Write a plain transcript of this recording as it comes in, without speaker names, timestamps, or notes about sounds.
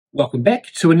Welcome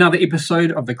back to another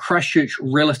episode of the Christchurch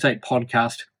Real Estate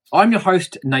Podcast. I'm your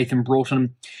host, Nathan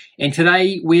Broughton, and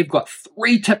today we've got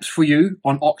 3 tips for you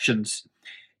on auctions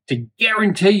to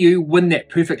guarantee you win that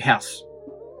perfect house.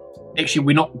 Actually,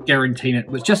 we're not guaranteeing it,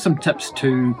 but just some tips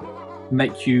to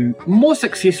make you more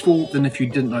successful than if you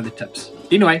didn't know the tips.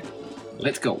 Anyway,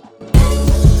 let's go.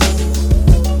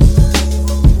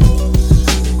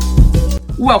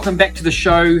 Welcome back to the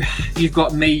show. You've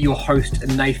got me, your host,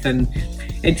 Nathan.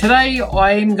 And today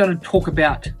I'm going to talk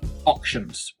about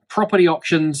auctions, property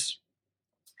auctions.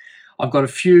 I've got a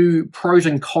few pros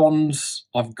and cons.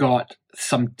 I've got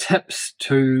some tips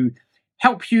to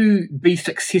help you be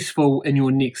successful in your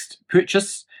next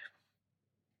purchase.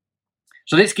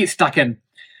 So let's get stuck in.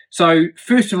 So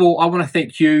first of all, I want to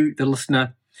thank you, the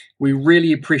listener. We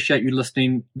really appreciate you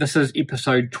listening. This is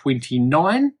episode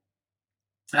 29.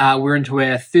 We're into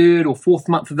our 3rd or 4th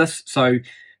month of this, so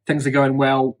things are going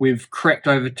well. We've cracked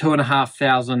over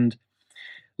 2,500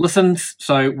 listens,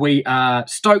 so we are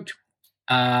stoked.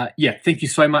 Thank you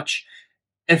so much.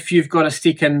 If you've got a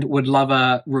second, would love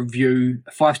a review,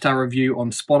 a 5-star review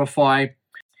on Spotify.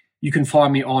 You can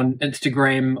find me on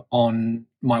Instagram, on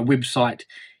my website.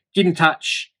 Get in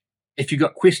touch. If you've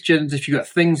got questions, if you've got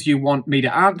things you want me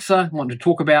to answer, want to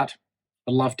talk about,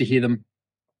 I'd love to hear them.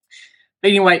 But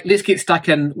anyway, let's get stuck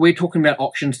in. We're talking about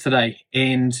auctions today,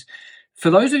 and for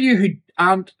those of you who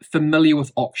aren't familiar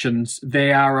with auctions,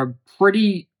 they are a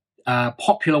pretty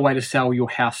popular way to sell your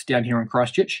house down here in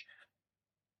Christchurch.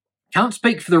 Can't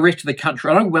speak for the rest of the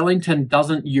country. I know Wellington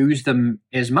doesn't use them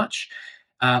as much.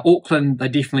 Auckland, they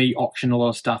definitely auction a lot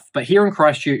of stuff. But here in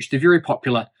Christchurch, they're very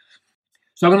popular.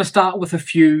 So I'm going to start with a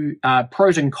few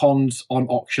pros and cons on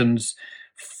auctions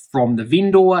from the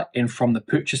vendor and from the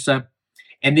purchaser.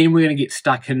 And then we're going to get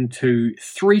stuck into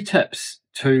 3 tips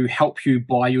to help you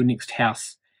buy your next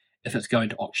house if it's going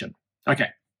to auction. Okay,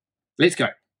 let's go.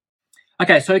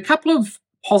 Okay, so a couple of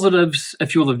positives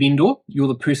if you're the vendor, you're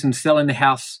the person selling the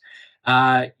house,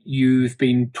 you've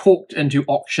been talked into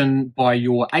auction by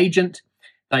your agent,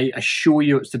 they assure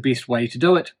you it's the best way to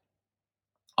do it.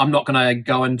 I'm not going to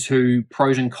go into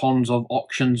pros and cons of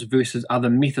auctions versus other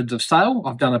methods of sale.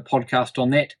 I've done a podcast on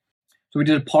that. So we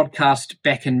did a podcast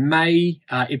back in May,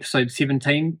 episode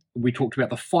 17. We talked about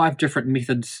the 5 different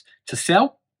methods to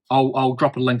sell. I'll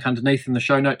drop a link underneath in the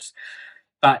show notes.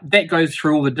 But that goes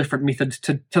through all the different methods.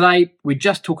 Today, we're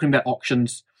just talking about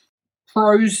auctions.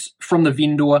 Pros from the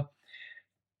vendor.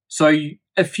 So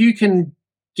if you can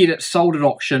get it sold at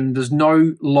auction, there's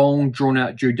no long,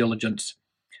 drawn-out due diligence.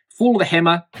 Fall of the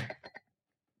hammer,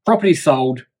 property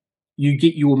sold, you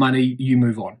get your money, you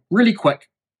move on. Really quick.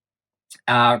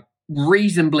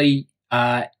 Reasonably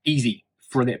easy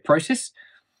for that process.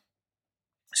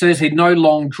 So as I said, no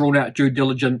long drawn out due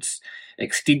diligence,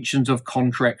 extensions of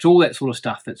contracts, all that sort of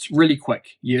stuff. It's really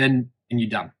quick. You're in and you're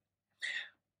done.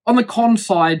 On the con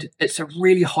side, it's a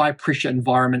really high pressure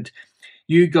environment.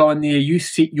 You go in there, you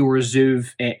set your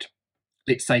reserve at,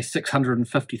 let's say,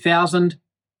 650,000.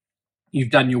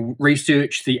 You've done your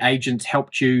research, the agent's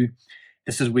helped you.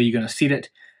 This is where you're going to set it.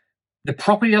 The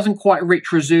property doesn't quite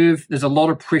reach reserve. There's a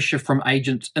lot of pressure from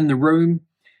agents in the room.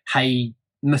 Hey,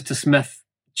 Mr. Smith,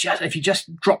 if you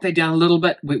just drop that down a little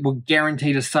bit, we'll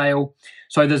guarantee a sale.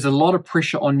 So there's a lot of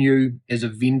pressure on you as a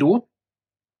vendor.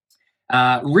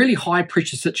 Really high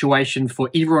pressure situation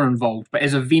for everyone involved. But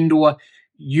as a vendor,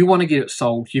 you want to get it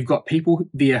sold. You've got people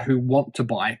there who want to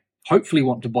buy, hopefully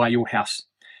want to buy your house.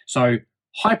 So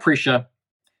high pressure.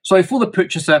 So for the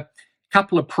purchaser, a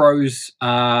couple of pros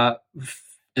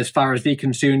as far as they're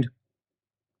concerned.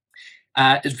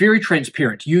 It's very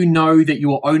transparent. You know that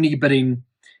you're only bidding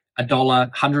 $1,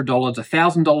 $100,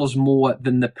 $1,000 more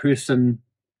than the person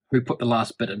who put the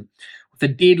last bid in. With a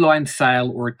deadline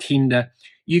sale or a tender,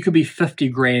 you could be 50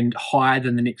 grand higher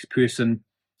than the next person,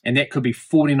 and that could be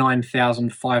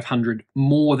 49,500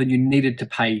 more than you needed to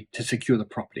pay to secure the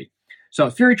property. So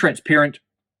it's very transparent.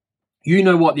 You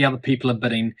know what the other people are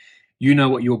bidding. You know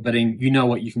what you're bidding. You know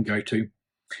what you can go to.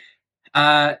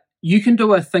 You can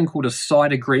do a thing called a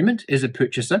side agreement as a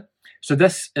purchaser. So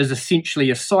this is essentially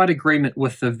a side agreement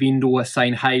with the vendor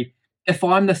saying, hey, if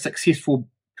I'm the successful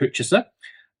purchaser,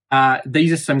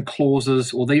 these are some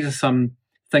clauses or these are some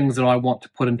things that I want to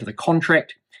put into the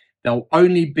contract. They'll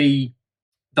only be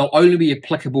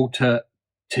applicable to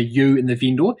you and the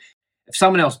vendor. If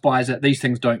someone else buys it, these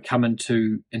things don't come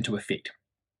into effect.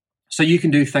 So you can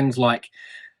do things like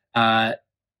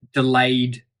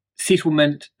delayed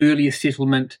settlement, earlier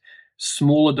settlement,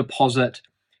 smaller deposit.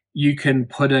 You can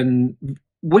put in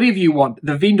whatever you want.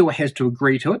 The vendor has to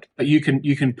agree to it, but you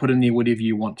can put in there whatever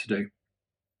you want to do.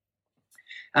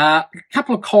 A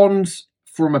couple of cons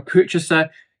from a purchaser.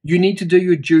 you need to do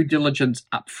your due diligence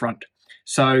up front.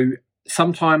 So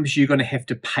sometimes you're going to have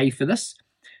to pay for this.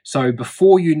 So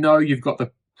before you know you've got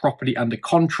the property under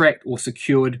contract or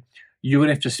secured, you're going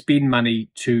to have to spend money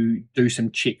to do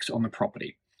some checks on the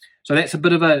property. So that's a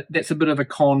bit of a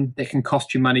con that can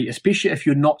cost you money, especially if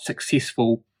you're not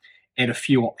successful at a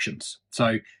few auctions.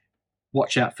 So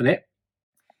watch out for that.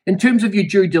 In terms of your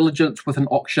due diligence with an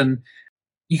auction,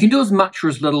 you can do as much or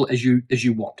as little as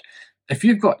you want. If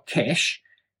you've got cash,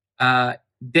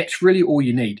 that's really all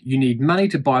you need. You need money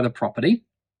to buy the property.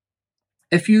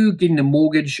 If you're getting a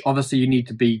mortgage, obviously you need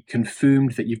to be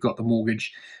confirmed that you've got the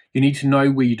mortgage. You need to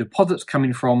know where your deposit's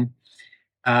coming from.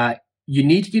 You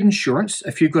need to get insurance.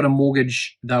 If you've got a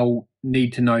mortgage, they'll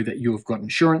need to know that you've got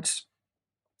insurance.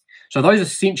 So those are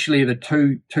essentially the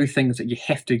two things that you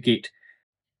have to get.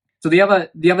 So the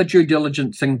other due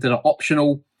diligence things that are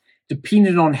optional,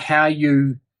 depending on how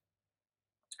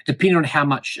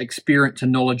much experience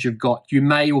and knowledge you've got, you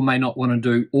may or may not want to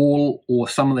do all or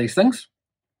some of these things.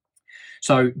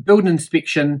 So building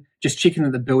inspection, just checking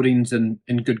that the building's in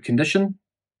good condition.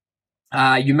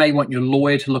 You may want your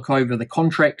lawyer to look over the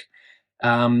contract.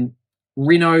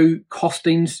 Reno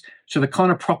costings. So the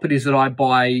kind of properties that I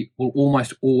buy will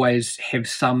almost always have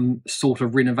some sort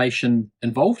of renovation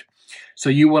involved. So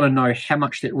you want to know how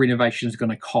much that renovation is going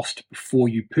to cost before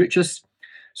you purchase.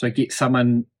 So get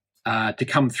someone to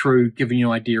come through, giving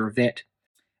you an idea of that.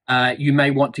 You may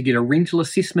want to get a rental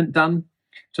assessment done.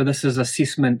 So this is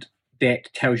assessment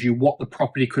that tells you what the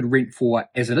property could rent for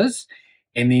as it is,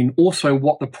 and then also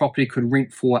what the property could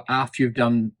rent for after you've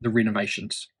done the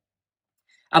renovations.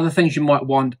 Other things you might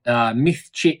want,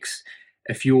 meth checks,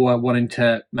 if you're wanting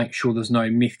to make sure there's no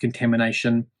meth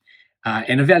contamination,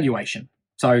 and evaluation.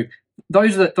 So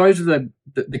those are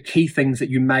the key things that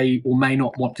you may or may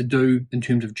not want to do in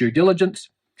terms of due diligence.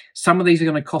 Some of these are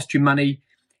going to cost you money,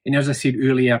 and as I said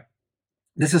earlier,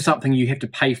 this is something you have to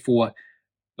pay for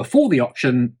before the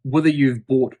auction, whether you've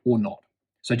bought or not.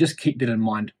 So just keep that in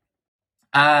mind.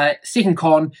 Second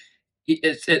con,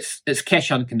 it's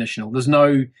cash unconditional.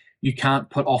 You can't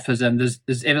put offers in. There's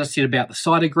as I said about the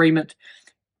side agreement,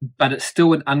 but it's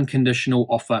still an unconditional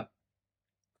offer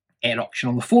at auction.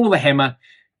 On the fall of the hammer,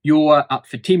 you're up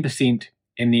for 10%,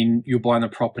 and then you're buying the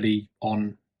property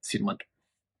on settlement.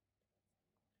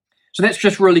 So that's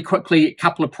just really quickly a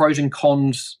couple of pros and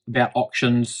cons about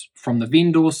auctions from the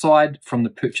vendor side, from the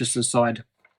purchaser side.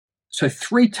 So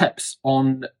 3 tips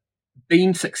on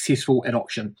being successful at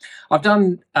auction. I've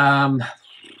done, been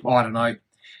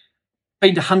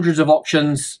to hundreds of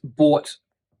auctions, bought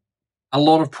a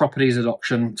lot of properties at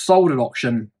auction, sold at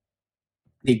auction.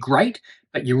 They're great,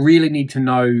 but you really need to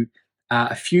know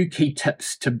a few key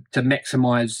tips to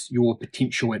maximize your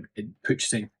potential in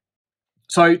purchasing.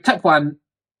 So tip 1,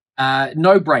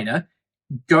 no-brainer,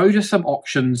 go to some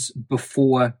auctions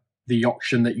before the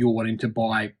auction that you're wanting to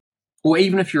buy, or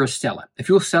even if you're a seller. If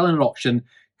you're selling an auction,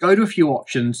 go to a few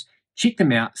auctions, check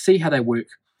them out, see how they work.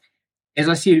 As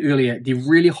I said earlier, they're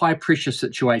really high pressure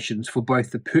situations for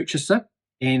both the purchaser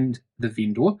and the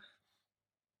vendor.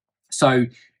 So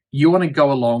you want to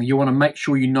go along, you want to make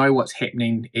sure you know what's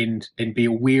happening and be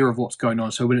aware of what's going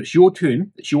on. So when it's your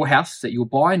turn, it's your house that you're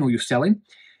buying or you're selling,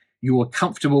 you're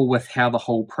comfortable with how the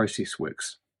whole process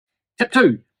works. Tip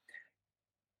 2,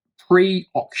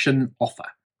 pre-auction offer.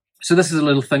 So this is a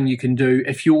little thing you can do.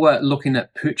 If you're looking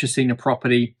at purchasing a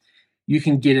property, you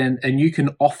can get in and you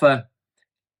can offer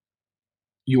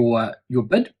your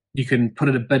bid. You can put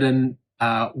a bid in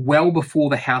well before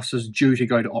the house is due to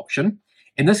go to auction.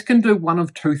 And this can do one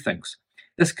of 2 things.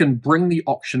 This can bring the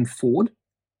auction forward.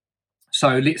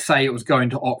 So let's say it was going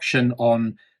to auction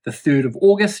on the 3rd of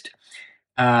August.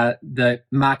 The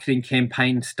marketing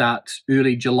campaign starts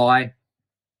early July.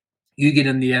 You get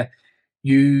in there,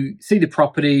 you see the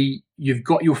property, you've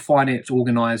got your finance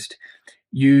organized,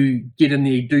 you get in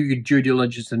there, do your due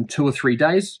diligence in 2 or 3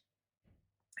 days,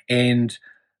 and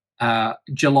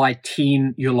July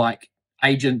 10, you're like,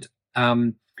 agent,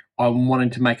 I'm wanting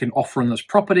to make an offer on this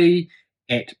property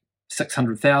at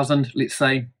 600,000, let's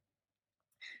say.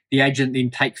 The agent then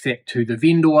takes that to the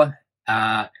vendor.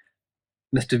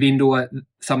 Mr. Vendor,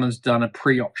 someone's done a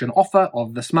pre-auction offer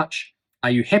of this much.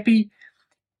 Are you happy?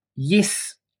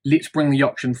 Yes, let's bring the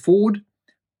auction forward.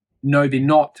 No, they're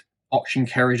not. Auction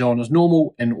carries on as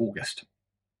normal in August.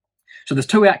 So there's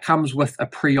 2 outcomes with a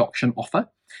pre-auction offer.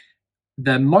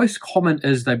 The most common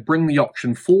is they bring the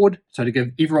auction forward, so to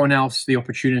give everyone else the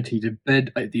opportunity to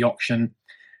bid at the auction,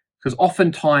 because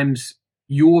oftentimes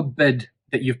your bid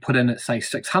that you've put in at, say,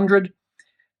 600,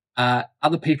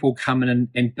 other people come in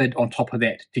and bid on top of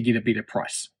that to get a better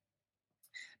price.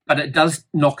 but it does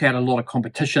knock out a lot of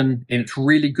competition, and it's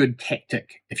really good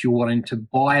tactic if you're wanting to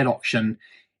buy at auction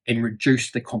and reduce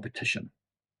the competition.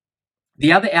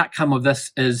 The other outcome of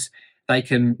this is they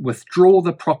can withdraw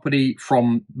the property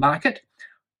from market,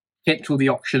 cancel the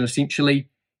auction essentially,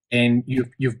 and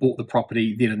you've bought the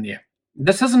property then and there.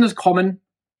 This isn't as common.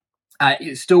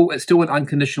 It's still an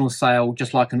unconditional sale,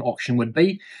 just like an auction would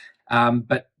be,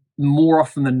 but more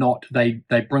often than not, they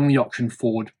bring the auction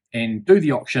forward and do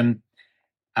the auction.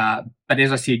 But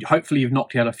as I said, hopefully you've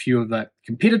knocked out a few of the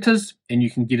competitors and you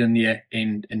can get in there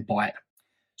and buy it.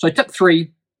 So tip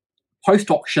 3,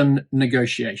 post-auction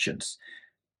negotiations.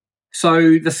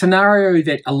 So the scenario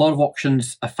that a lot of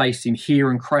auctions are facing here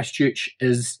in Christchurch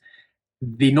is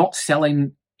they're not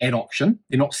selling at auction.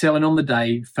 They're not selling on the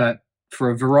day for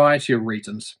a variety of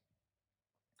reasons.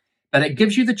 But it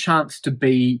gives you the chance to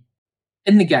be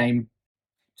in the game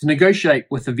to negotiate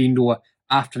with the vendor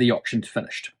after the auction's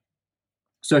finished.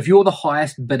 So if you're the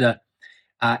highest bidder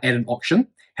at an auction,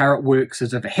 how it works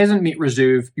is if it hasn't met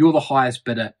reserve, you're the highest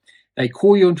bidder. They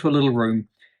call you into a little room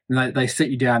and they sit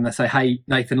you down and they say, hey,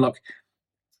 Nathan, look,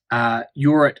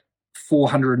 you're at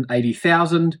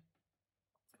 480,000.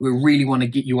 We really want to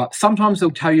get you up. Sometimes they'll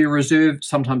tell you reserve,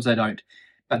 sometimes they don't.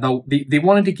 But they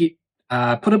wanted to get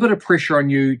put a bit of pressure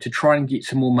on you to try and get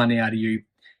some more money out of you,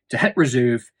 to hit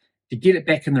reserve, to get it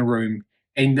back in the room,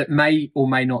 and that may or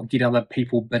may not get other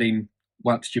people bidding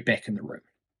once you're back in the room.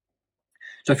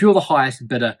 So if you're the highest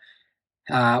bidder,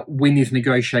 when these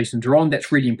negotiations are on,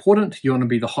 that's really important. You want to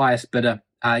be the highest bidder.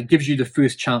 It gives you the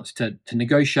first chance to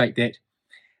negotiate that.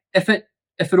 If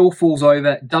it all falls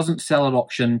over, doesn't sell at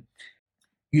auction,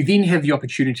 you then have the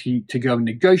opportunity to go and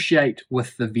negotiate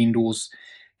with the vendors.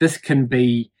 This can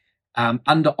be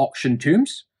under auction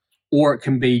terms, or it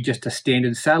can be just a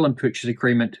standard sale and purchase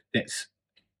agreement that's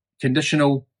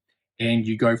conditional, and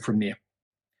you go from there.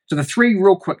 So the 3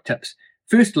 real quick tips.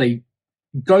 Firstly,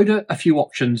 go to a few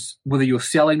auctions, whether you're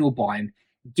selling or buying.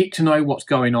 Get to know what's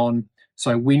going on.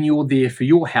 So when you're there for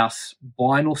your house,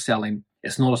 buying or selling,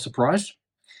 it's not a surprise.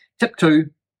 Tip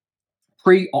 2,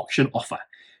 pre-auction offer.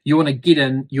 You want to get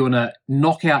in, you want to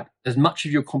knock out as much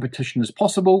of your competition as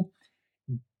possible.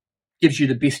 Gives you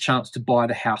the best chance to buy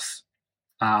the house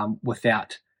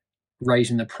without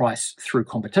raising the price through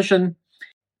competition.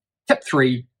 Tip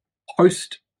 3,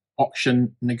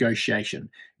 post-auction negotiation.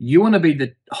 You want to be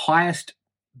the highest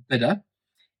bidder,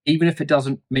 even if it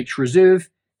doesn't meet reserve.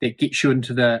 That gets you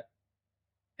into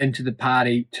the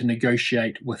party to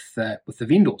negotiate with the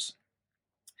vendors.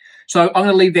 So I'm going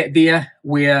to leave that there.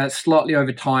 We're slightly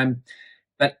over time,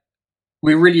 but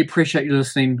we really appreciate you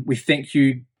listening. We thank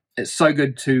you. It's so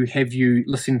good to have you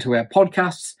listen to our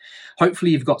podcasts.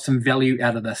 Hopefully you've got some value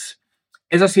out of this.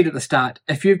 As I said at the start,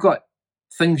 if you've got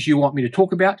things you want me to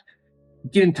talk about,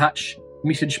 get in touch,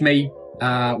 message me.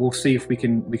 We'll see if we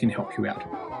can help you out.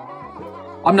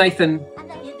 I'm Nathan.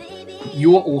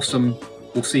 You're awesome.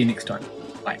 We'll see you next time.